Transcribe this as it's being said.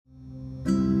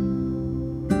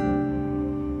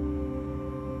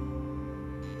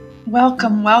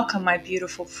Welcome, welcome, my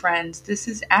beautiful friends. This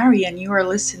is Ari, and you are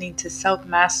listening to Self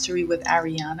Mastery with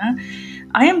Ariana.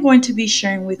 I am going to be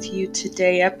sharing with you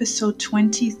today episode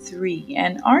 23,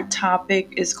 and our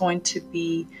topic is going to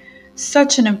be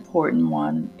such an important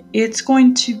one. It's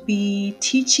going to be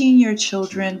teaching your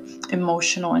children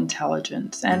emotional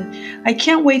intelligence, and I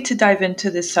can't wait to dive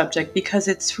into this subject because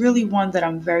it's really one that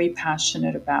I'm very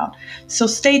passionate about. So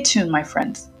stay tuned, my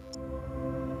friends.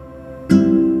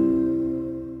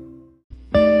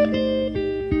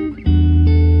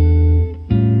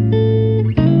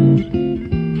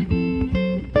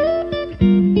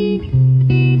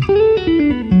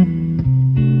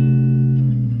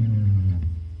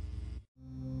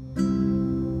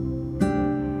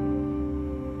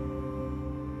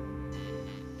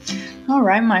 All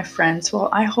right, my friends. Well,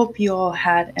 I hope you all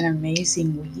had an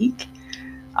amazing week.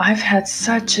 I've had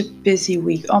such a busy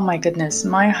week. Oh my goodness.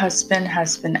 My husband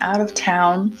has been out of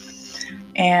town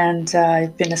and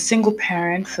I've been a single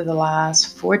parent for the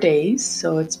last 4 days.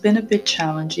 So it's been a bit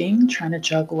challenging trying to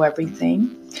juggle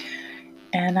everything.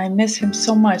 And I miss him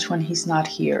so much when he's not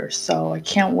here. So I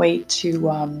can't wait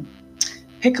to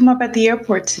pick him up at the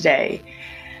airport today.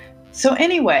 So,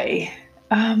 anyway,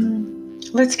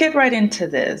 let's get right into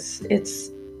this. It's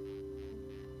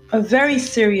a very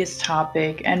serious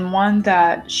topic and one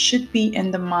that should be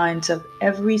in the minds of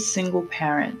every single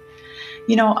parent.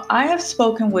 You know, I have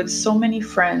spoken with so many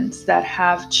friends that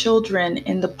have children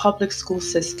in the public school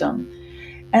system,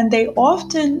 and they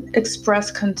often express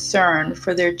concern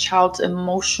for their child's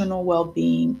emotional well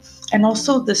being and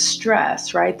also the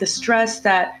stress, right? The stress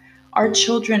that our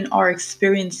children are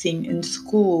experiencing in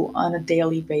school on a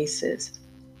daily basis.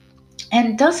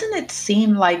 And doesn't it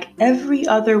seem like every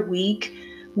other week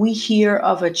we hear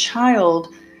of a child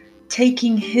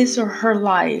taking his or her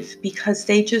life because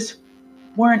they just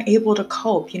weren't able to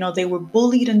cope? You know, they were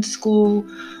bullied in school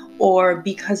or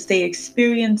because they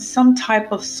experienced some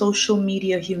type of social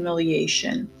media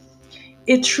humiliation.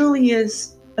 It truly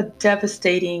is a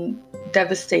devastating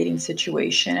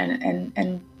situation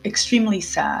and extremely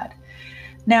sad.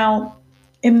 Now,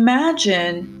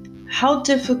 imagine how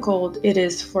difficult it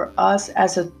is for us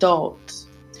as adults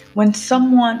when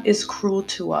someone is cruel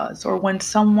to us or when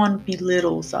someone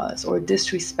belittles us or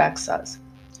disrespects us.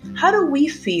 How do we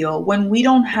feel when we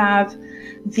don't have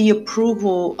the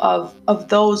approval of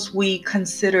those we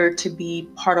consider to be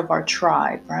part of our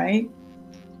tribe, right?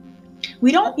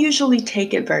 We don't usually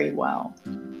take it very well.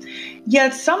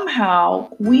 Yet somehow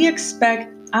we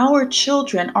expect our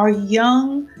children, our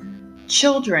young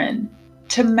children,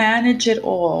 to manage it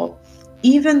all,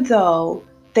 even though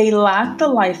they lack the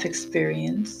life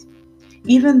experience,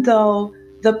 even though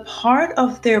the part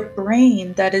of their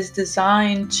brain that is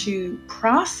designed to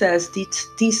process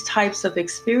these types of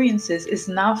experiences is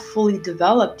not fully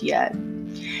developed yet.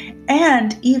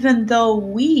 And even though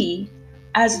we,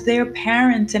 as their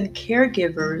parents and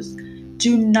caregivers,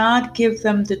 do not give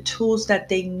them the tools that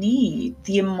they need,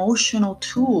 the emotional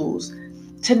tools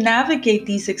to navigate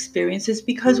these experiences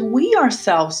because we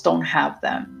ourselves don't have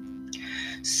them.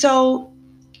 So,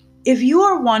 if you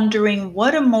are wondering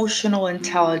what emotional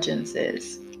intelligence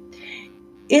is,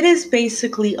 it is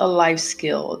basically a life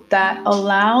skill that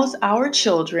allows our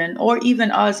children, or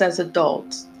even us as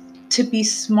adults, to be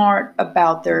smart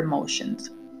about their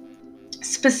emotions.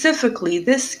 Specifically,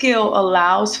 this skill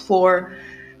allows for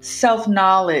self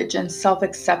knowledge and self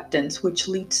acceptance, which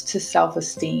leads to self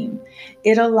esteem.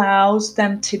 It allows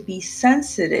them to be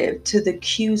sensitive to the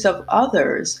cues of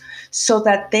others so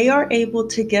that they are able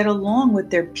to get along with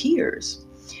their peers.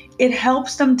 It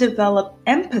helps them develop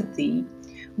empathy,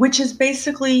 which is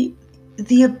basically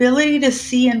the ability to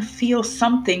see and feel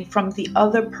something from the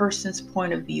other person's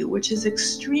point of view, which is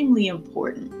extremely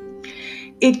important.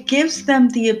 It gives them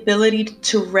the ability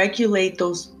to regulate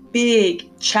those big,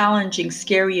 challenging,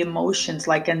 scary emotions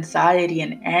like anxiety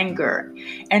and anger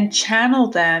and channel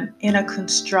them in a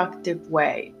constructive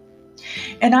way.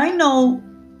 And I know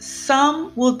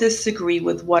some will disagree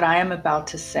with what I am about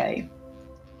to say,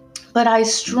 but I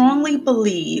strongly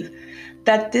believe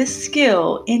that this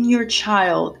skill in your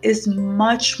child is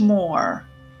much more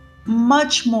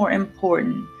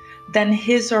important than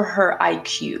his or her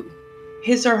IQ,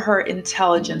 his or her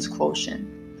intelligence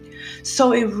quotient.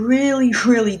 So it really,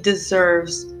 really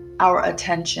deserves our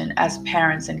attention as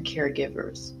parents and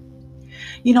caregivers.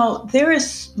 You know, there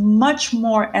is much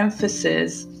more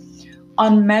emphasis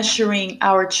on measuring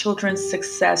our children's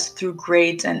success through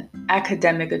grades and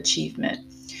academic achievement.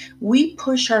 We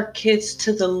push our kids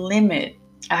to the limit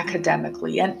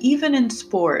academically and even in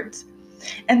sports.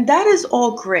 And that is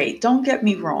all great. Don't get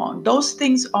me wrong. Those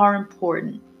things are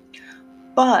important.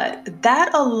 But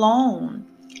that alone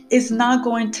is not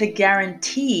going to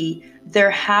guarantee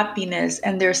their happiness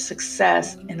and their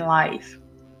success in life.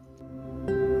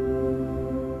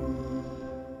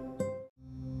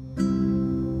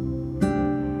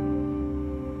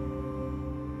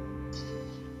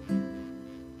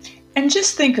 And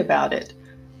just think about it.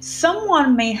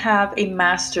 Someone may have a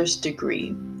master's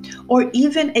degree or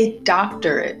even a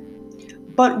doctorate,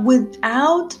 but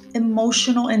without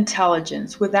emotional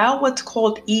intelligence, without what's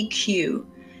called EQ,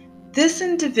 this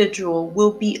individual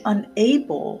will be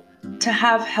unable to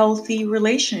have healthy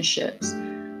relationships.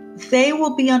 They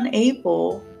will be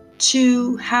unable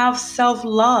to have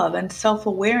self-love and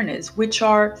self-awareness, which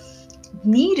are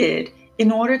needed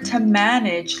in order to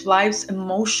manage life's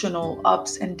emotional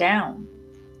ups and downs.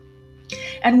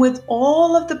 And with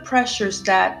all of the pressures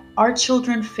that our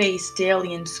children face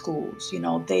daily in schools,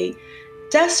 they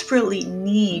desperately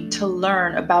need to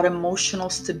learn about emotional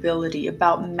stability,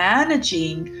 about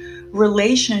managing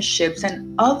relationships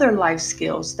and other life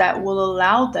skills that will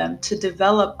allow them to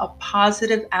develop a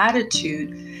positive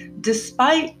attitude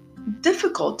despite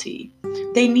difficulty.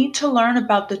 They need to learn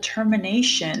about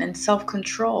determination and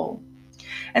self-control.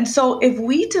 And so if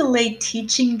we delay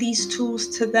teaching these tools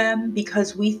to them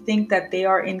because we think that they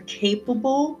are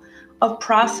incapable of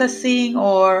processing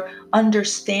or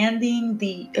understanding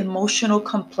the emotional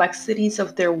complexities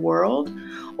of their world,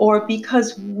 or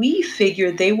because we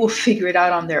figure they will figure it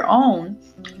out on their own,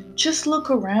 just look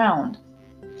around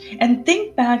and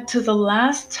think back to the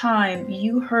last time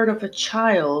you heard of a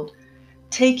child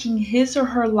taking his or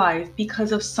her life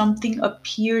because of something a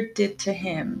peer did to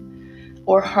him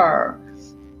or her.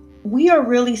 We are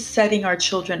really setting our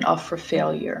children up for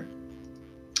failure.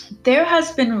 There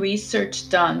has been research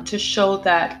done to show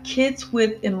that kids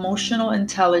with emotional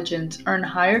intelligence earn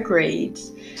higher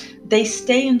grades, they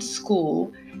stay in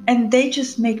school, and they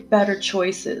just make better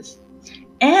choices.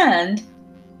 And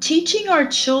teaching our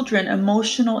children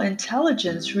emotional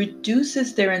intelligence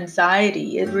reduces their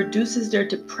anxiety, it reduces their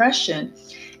depression,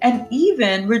 and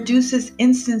even reduces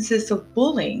instances of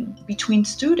bullying between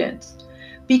students.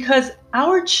 Because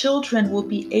our children will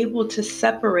be able to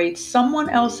separate someone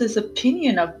else's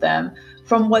opinion of them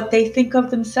from what they think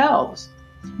of themselves.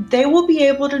 They will be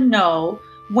able to know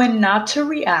when not to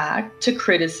react to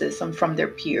criticism from their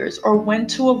peers or when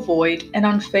to avoid an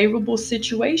unfavorable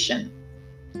situation.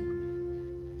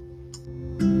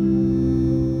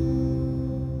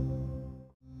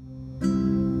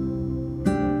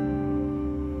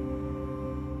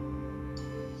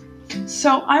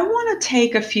 So I want to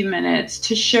take a few minutes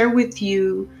to share with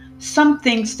you some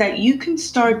things that you can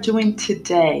start doing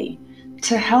today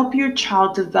to help your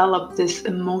child develop this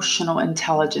emotional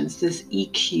intelligence, this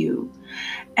EQ.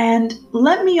 And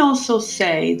let me also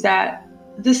say that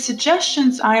the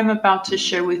suggestions I am about to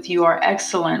share with you are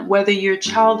excellent, whether your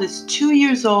child is 2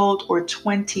 years old or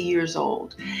 20 years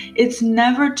old. It's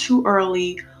never too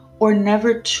early or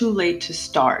never too late to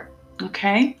start,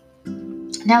 okay?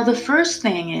 Now, the first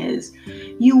thing is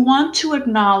you want to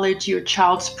acknowledge your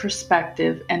child's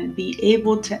perspective and be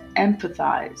able to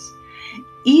empathize.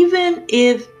 Even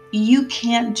if you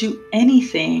can't do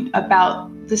anything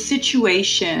about the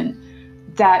situation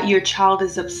that your child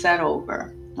is upset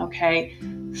over, okay?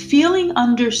 Feeling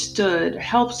understood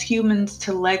helps humans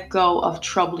to let go of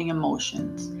troubling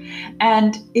emotions.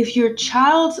 And if your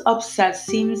child's upset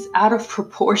seems out of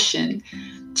proportion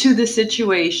to the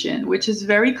situation, which is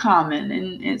very common,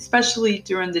 and especially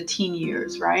during the teen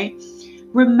years, right?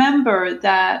 Remember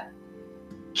that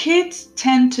kids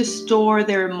tend to store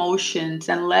their emotions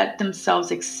and let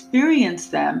themselves experience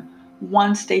them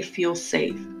once they feel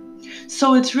safe.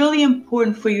 So it's really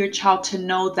important for your child to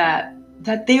know that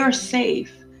they are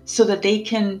safe so that they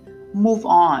can move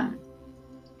on.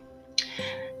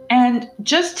 And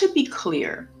just to be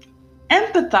clear,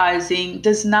 empathizing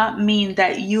does not mean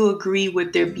that you agree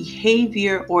with their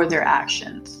behavior or their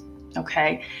actions,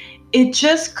 okay? It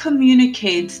just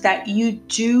communicates that you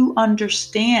do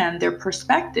understand their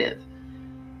perspective.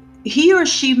 He or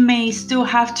she may still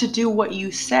have to do what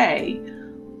you say,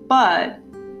 but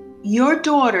your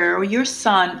daughter or your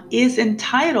son is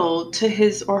entitled to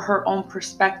his or her own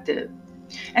perspective.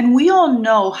 And we all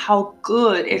know how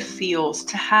good it feels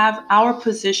to have our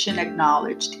position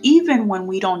acknowledged, even when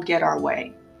we don't get our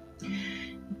way.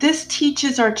 This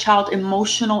teaches our child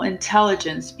emotional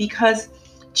intelligence because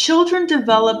children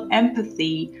develop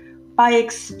empathy by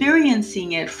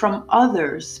experiencing it from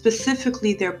others,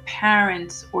 specifically their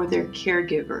parents or their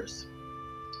caregivers.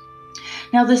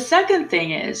 Now, the second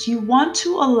thing is you want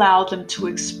to allow them to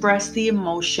express the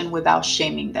emotion without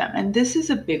shaming them. And this is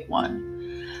a big one.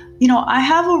 I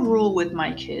have a rule with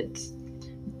my kids.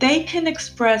 They can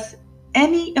express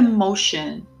any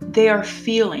emotion they are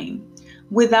feeling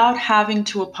without having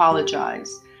to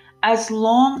apologize, as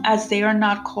long as they are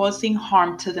not causing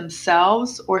harm to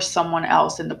themselves or someone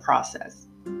else in the process.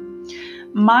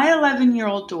 My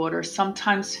 11-year-old daughter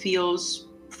sometimes feels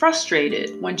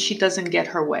frustrated when she doesn't get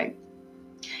her way.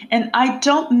 And I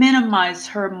don't minimize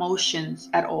her emotions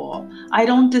at all. I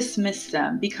don't dismiss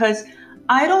them because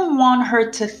I don't want her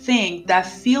to think that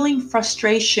feeling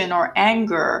frustration or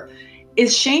anger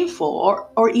is shameful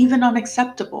or even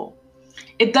unacceptable.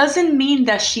 It doesn't mean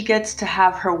that she gets to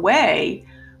have her way,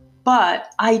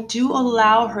 but I do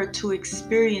allow her to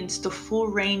experience the full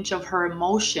range of her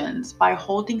emotions by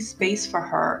holding space for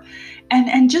her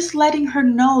and just letting her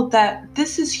know that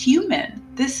this is human.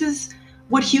 This is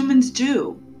what humans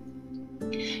do.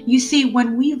 You see,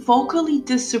 when we vocally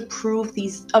disapprove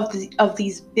of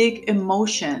these big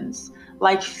emotions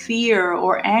like fear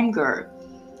or anger,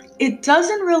 it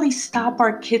doesn't really stop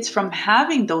our kids from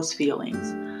having those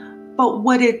feelings. But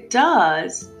what it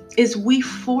does is we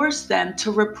force them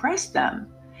to repress them.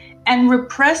 And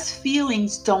repressed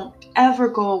feelings don't ever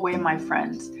go away, my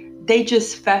friends. They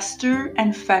just fester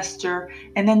and fester,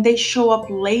 and then they show up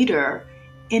later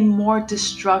in more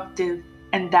destructive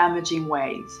and damaging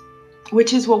ways,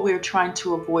 which is what we're trying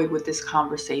to avoid with this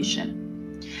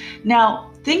conversation.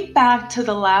 Now, think back to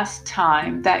the last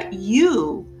time that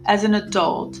you, as an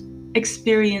adult,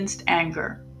 experienced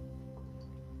anger.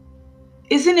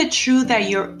 Isn't it true that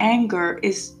your anger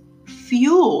is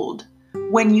fueled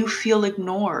when you feel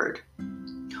ignored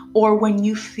or when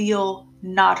you feel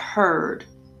not heard?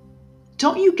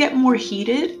 Don't you get more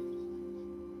heated?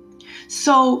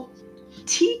 So,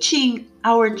 teaching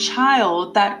our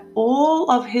child that all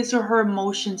of his or her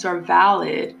emotions are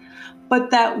valid, but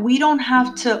that we don't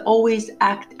have to always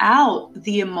act out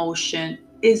the emotion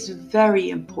is very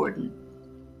important.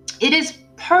 It is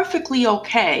perfectly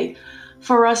okay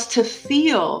for us to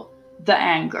feel the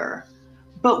anger,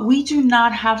 but we do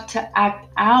not have to act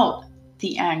out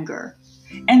the anger.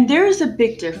 And there is a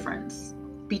big difference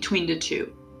between the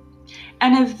two.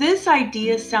 And if this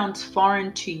idea sounds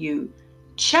foreign to you,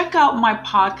 check out my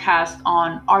podcast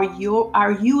on Are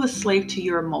You a Slave to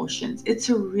Your Emotions? It's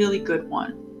a really good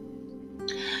one.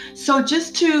 So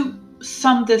just to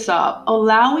sum this up,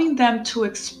 allowing them to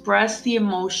express the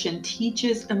emotion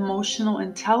teaches emotional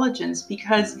intelligence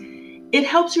because it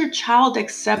helps your child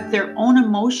accept their own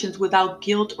emotions without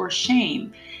guilt or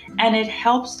shame, and it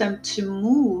helps them to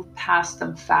move past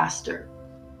them faster.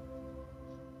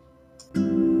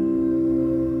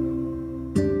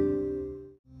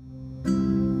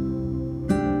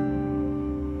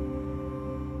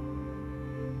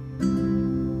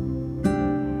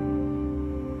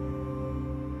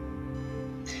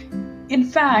 In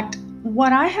fact,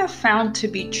 what I have found to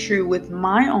be true with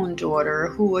my own daughter,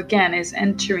 who again is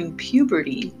entering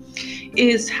puberty,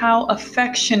 is how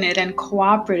affectionate and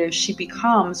cooperative she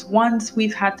becomes once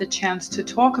we've had the chance to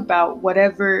talk about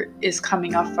whatever is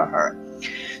coming up for her.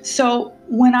 So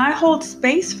when I hold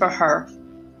space for her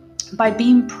by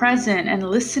being present and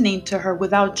listening to her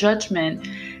without judgment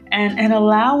and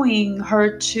allowing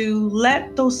her to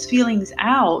let those feelings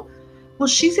out, well,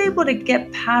 she's able to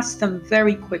get past them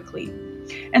very quickly.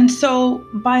 And so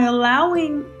by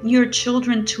allowing your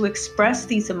children to express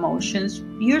these emotions,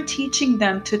 you're teaching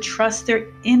them to trust their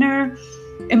inner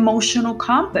emotional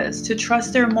compass, to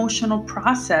trust their emotional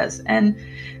process, and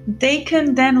they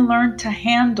can then learn to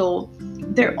handle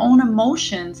their own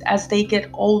emotions as they get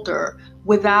older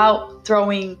without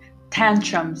throwing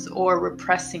tantrums or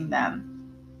repressing them.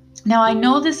 Now, I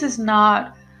know this is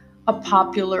not a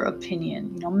popular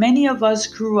opinion. Many of us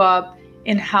grew up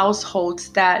in households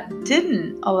that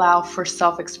didn't allow for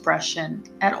self-expression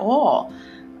at all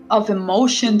of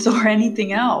emotions or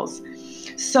anything else.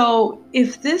 So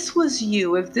if this was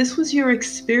you, if this was your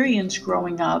experience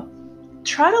growing up,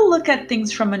 try to look at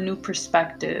things from a new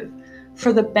perspective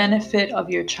for the benefit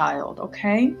of your child,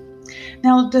 okay?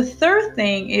 Now, the third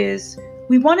thing is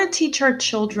we want to teach our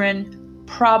children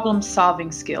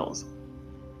problem-solving skills.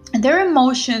 And their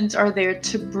emotions are there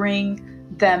to bring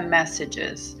them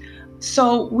messages.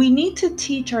 So we need to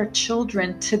teach our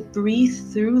children to breathe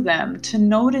through them, to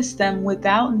notice them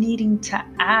without needing to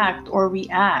act or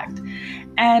react.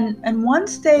 And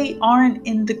once they aren't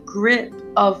in the grip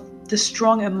of the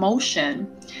strong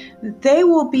emotion, they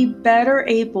will be better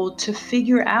able to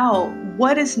figure out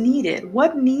what is needed.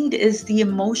 What need is the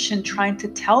emotion trying to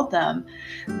tell them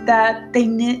that they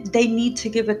need to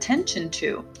give attention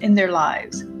to in their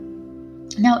lives?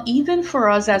 Now, even for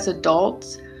us as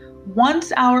adults,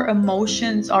 once our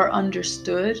emotions are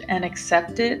understood and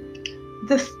accepted,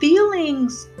 the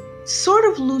feelings sort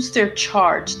of lose their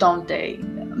charge, don't they?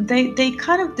 they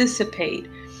kind of dissipate.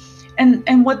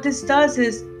 And what this does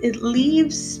is it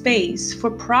leaves space for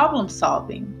problem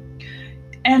solving.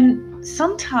 And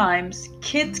sometimes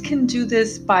kids can do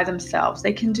this by themselves.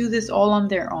 They can do this all on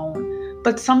their own.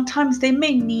 But sometimes they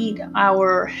may need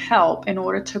our help in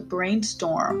order to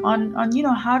brainstorm on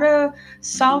how to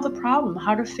solve the problem,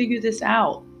 how to figure this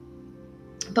out.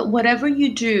 But whatever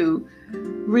you do,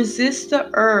 resist the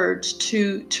urge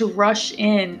to rush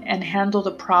in and handle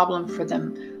the problem for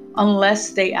them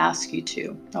unless they ask you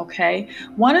to. Okay,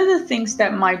 one of the things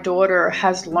that my daughter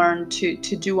has learned to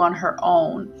do on her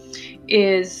own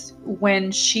is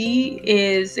when she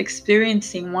is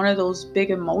experiencing one of those big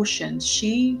emotions,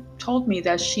 she told me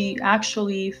that she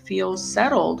actually feels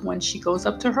settled when she goes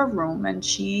up to her room and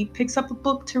she picks up a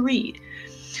book to read.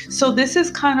 So this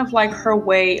is kind of like her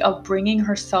way of bringing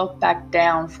herself back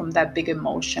down from that big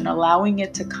emotion, allowing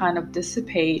it to kind of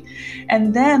dissipate.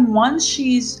 And then once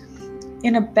she's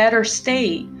in a better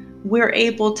state, we're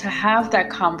able to have that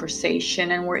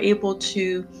conversation and we're able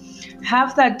to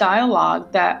have that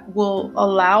dialogue that will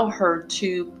allow her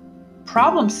to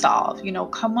problem solve,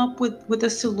 come up with a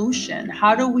solution.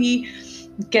 How do we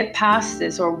get past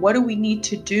this, or what do we need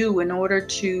to do in order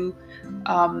to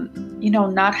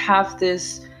not have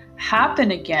this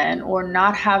happen again, or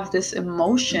not have this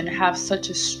emotion have such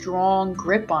a strong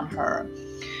grip on her.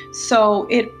 So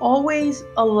it always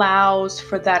allows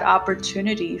for that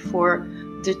opportunity for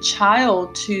the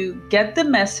child to get the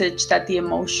message that the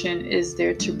emotion is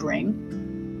there to bring,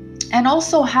 and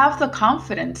also have the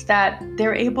confidence that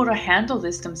they're able to handle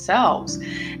this themselves.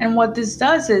 And what this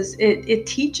does is it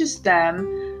teaches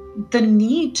them the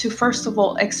need to, first of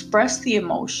all, express the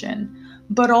emotion,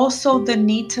 but also the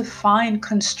need to find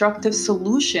constructive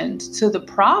solutions to the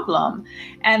problem.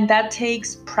 And that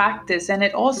takes practice, and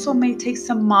it also may take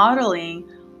some modeling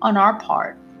on our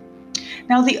part.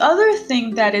 Now, the other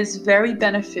thing that is very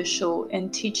beneficial in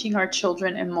teaching our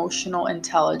children emotional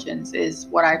intelligence is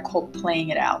what I call playing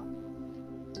it out.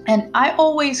 And I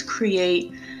always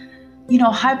create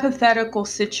hypothetical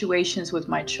situations with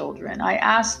my children. I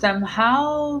ask them,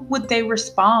 how would they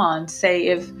respond, say,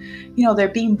 if, they're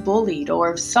being bullied,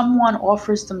 or if someone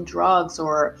offers them drugs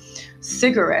or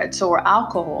cigarettes or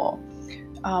alcohol,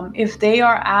 if they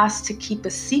are asked to keep a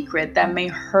secret that may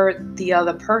hurt the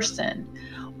other person,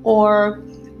 or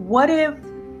what if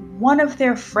one of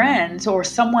their friends or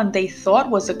someone they thought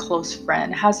was a close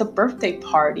friend has a birthday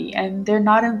party and they're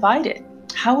not invited?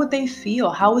 How would they feel?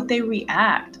 How would they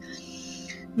react?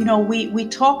 We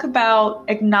talk about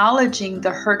acknowledging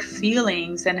the hurt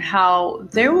feelings and how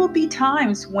there will be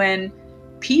times when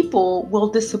people will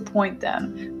disappoint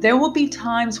them. There will be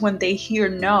times when they hear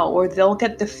no, or they'll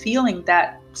get the feeling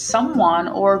that someone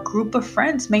or a group of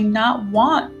friends may not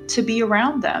want to be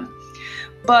around them.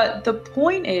 But the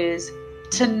point is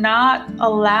to not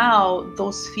allow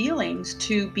those feelings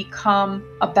to become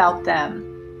about them,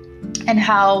 and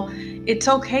how it's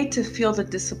okay to feel the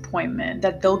disappointment,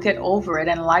 that they'll get over it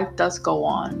and life does go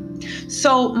on.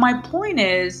 So my point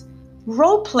is,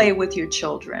 role play with your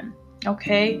children,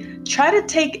 okay? Try to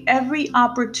take every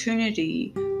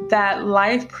opportunity that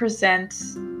life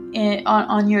presents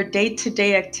on your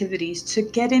day-to-day activities to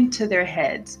get into their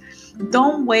heads.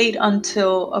 Don't wait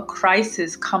until a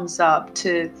crisis comes up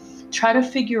to try to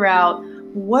figure out,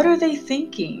 what are they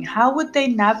thinking? How would they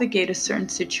navigate a certain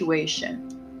situation?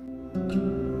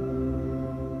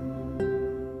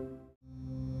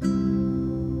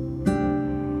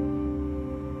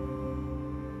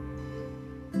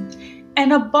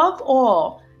 And above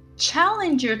all,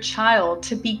 challenge your child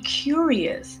to be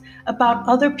curious about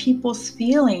other people's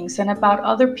feelings and about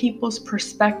other people's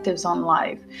perspectives on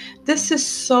life. This is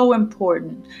so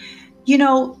important.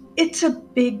 It's a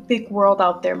big, big world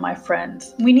out there, my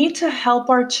friends. We need to help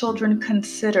our children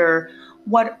consider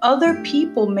what other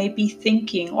people may be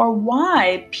thinking, or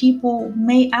why people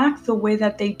may act the way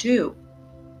that they do.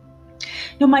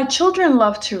 My children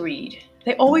love to read.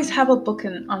 They always have a book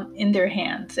in their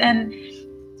hands, and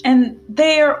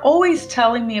they are always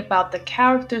telling me about the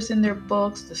characters in their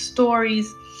books, the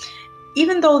stories.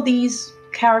 Even though these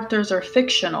characters are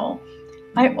fictional,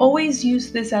 I always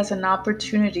use this as an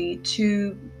opportunity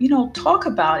to, talk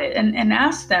about it and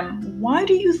ask them, why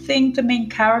do you think the main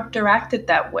character acted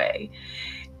that way?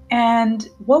 And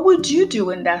what would you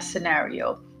do in that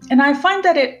scenario? And I find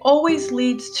that it always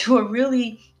leads to a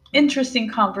really interesting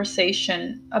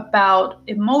conversation about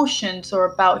emotions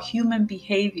or about human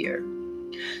behavior.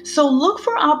 So look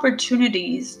for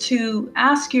opportunities to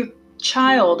ask your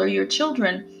child or your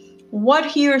children what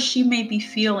he or she may be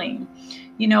feeling.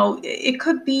 It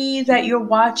could be that you're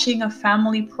watching a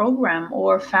family program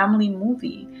or a family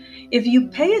movie. If you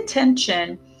pay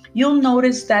attention, you'll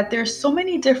notice that there's so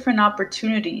many different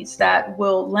opportunities that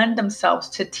will lend themselves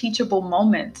to teachable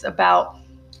moments about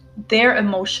their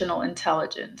emotional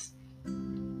intelligence.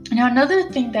 Now, another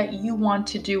thing that you want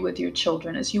to do with your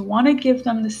children is you want to give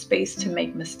them the space to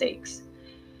make mistakes.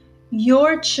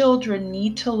 Your children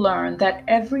need to learn that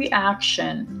every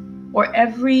action or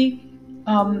every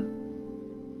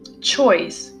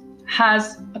choice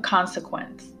has a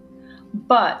consequence.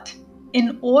 But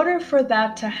in order for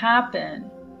that to happen,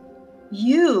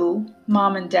 you,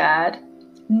 mom and dad,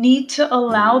 need to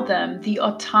allow them the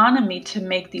autonomy to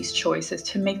make these choices,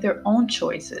 to make their own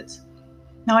choices.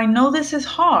 Now, I know this is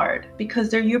hard because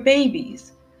they're your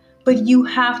babies, but you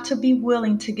have to be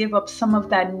willing to give up some of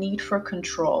that need for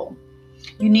control.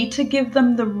 You need to give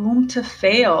them the room to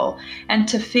fail and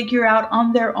to figure out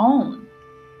on their own.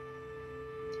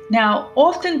 Now,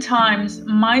 oftentimes,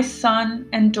 my son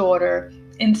and daughter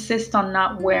insist on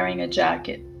not wearing a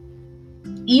jacket,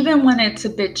 even when it's a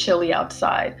bit chilly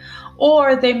outside.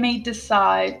 Or they may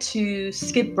decide to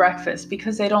skip breakfast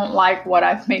because they don't like what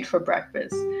I've made for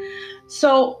breakfast.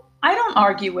 So I don't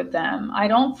argue with them. I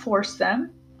don't force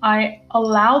them. I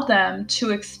allow them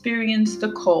to experience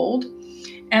the cold,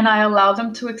 and I allow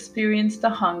them to experience the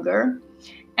hunger.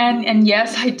 And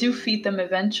yes, I do feed them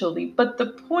eventually. But the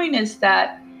point is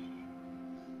that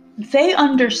they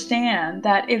understand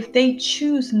that if they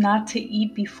choose not to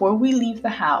eat before we leave the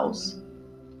house,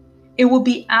 it will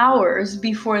be hours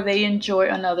before they enjoy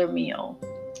another meal,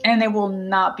 and it will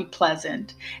not be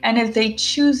pleasant. And if they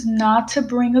choose not to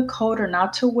bring a coat or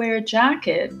not to wear a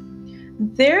jacket,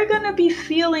 they're going to be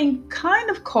feeling kind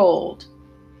of cold.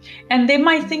 And they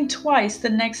might think twice the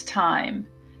next time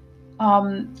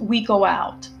we go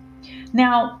out.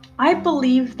 Now, I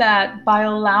believe that by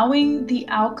allowing the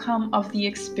outcome of the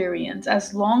experience,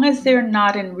 as long as they're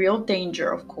not in real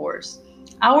danger, of course,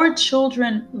 our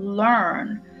children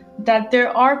learn that there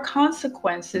are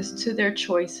consequences to their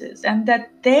choices and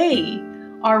that they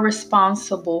are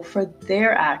responsible for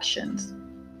their actions.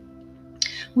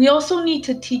 We also need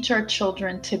to teach our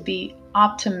children to be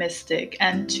optimistic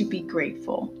and to be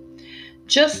grateful.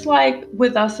 Just like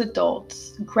with us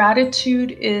adults,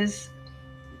 gratitude is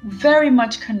very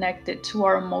much connected to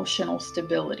our emotional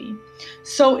stability.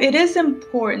 So it is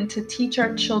important to teach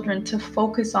our children to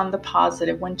focus on the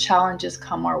positive when challenges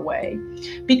come our way,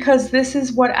 because this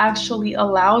is what actually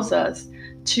allows us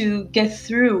to get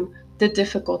through the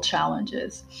difficult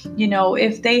challenges.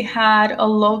 If they had a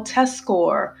low test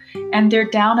score and they're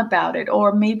down about it,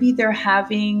 or maybe they're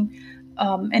having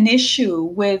an issue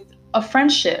with a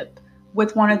friendship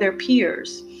with one of their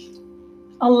peers,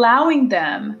 allowing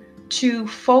them to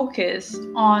focus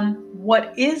on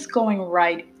what is going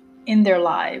right in their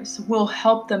lives will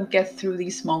help them get through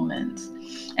these moments.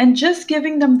 And just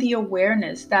giving them the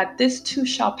awareness that this too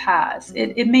shall pass.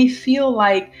 It may feel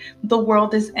like the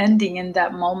world is ending in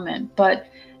that moment, but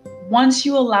once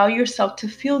you allow yourself to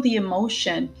feel the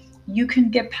emotion, you can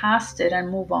get past it and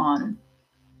move on.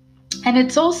 And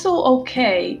it's also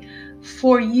okay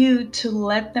for you to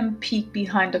let them peek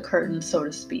behind the curtain, so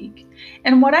to speak.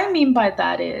 And what I mean by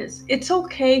that is, it's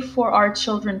okay for our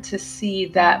children to see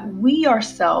that we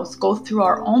ourselves go through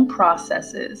our own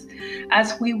processes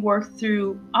as we work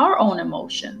through our own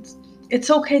emotions. It's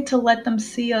okay to let them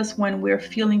see us when we're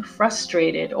feeling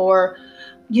frustrated, or,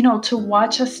 to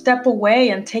watch us step away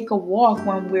and take a walk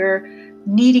when we're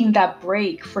needing that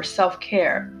break for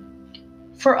self-care.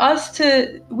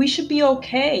 We should be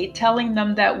okay telling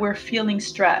them that we're feeling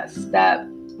stressed, that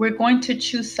we're going to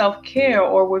choose self-care,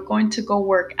 or we're going to go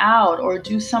work out or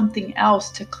do something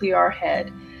else to clear our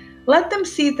head. Let them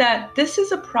see that this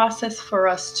is a process for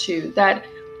us too, that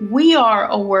we are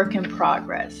a work in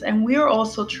progress and we're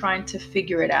also trying to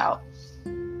figure it out.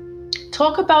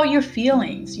 Talk about your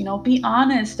feelings, be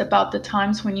honest about the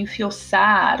times when you feel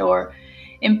sad or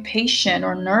impatient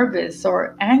or nervous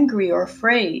or angry or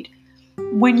afraid.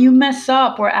 When you mess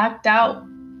up or act out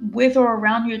with or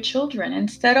around your children,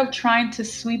 instead of trying to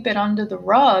sweep it under the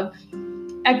rug,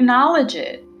 acknowledge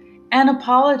it and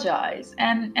apologize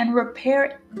and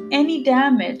repair any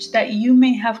damage that you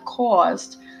may have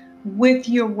caused with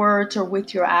your words or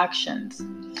with your actions.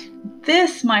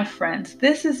 This, my friends,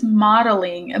 this is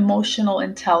modeling emotional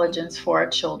intelligence for our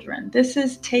children. This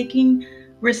is taking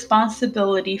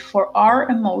responsibility for our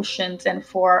emotions and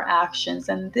for our actions,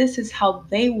 and this is how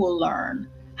they will learn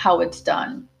how it's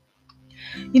done.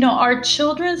 Our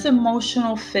children's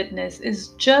emotional fitness is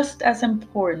just as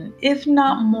important, if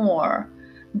not more,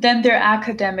 than their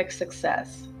academic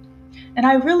success. And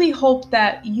I really hope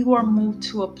that you are moved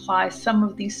to apply some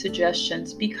of these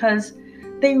suggestions because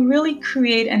they really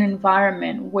create an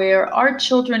environment where our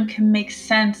children can make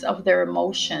sense of their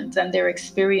emotions and their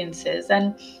experiences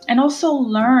and also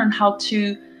learn how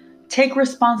to take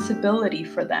responsibility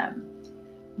for them.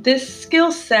 This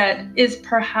skill set is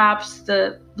perhaps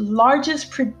the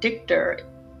largest predictor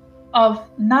of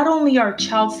not only our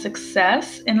child's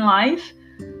success in life,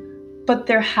 but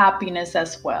their happiness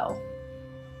as well.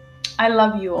 I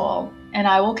love you all, and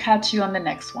I will catch you on the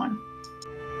next one.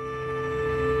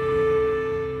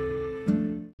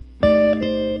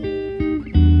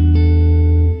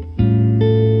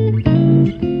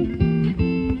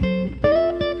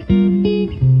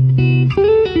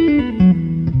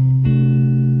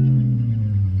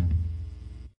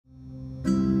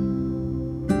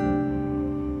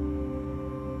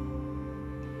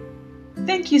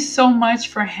 Thank you so much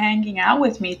for hanging out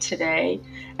with me today.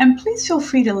 And please feel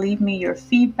free to leave me your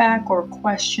feedback or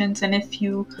questions. And if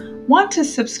you want to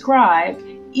subscribe,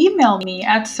 email me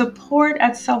at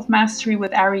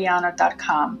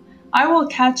support@selfmasterywithariana.com. I will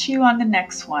catch you on the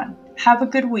next one. Have a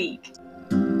good week.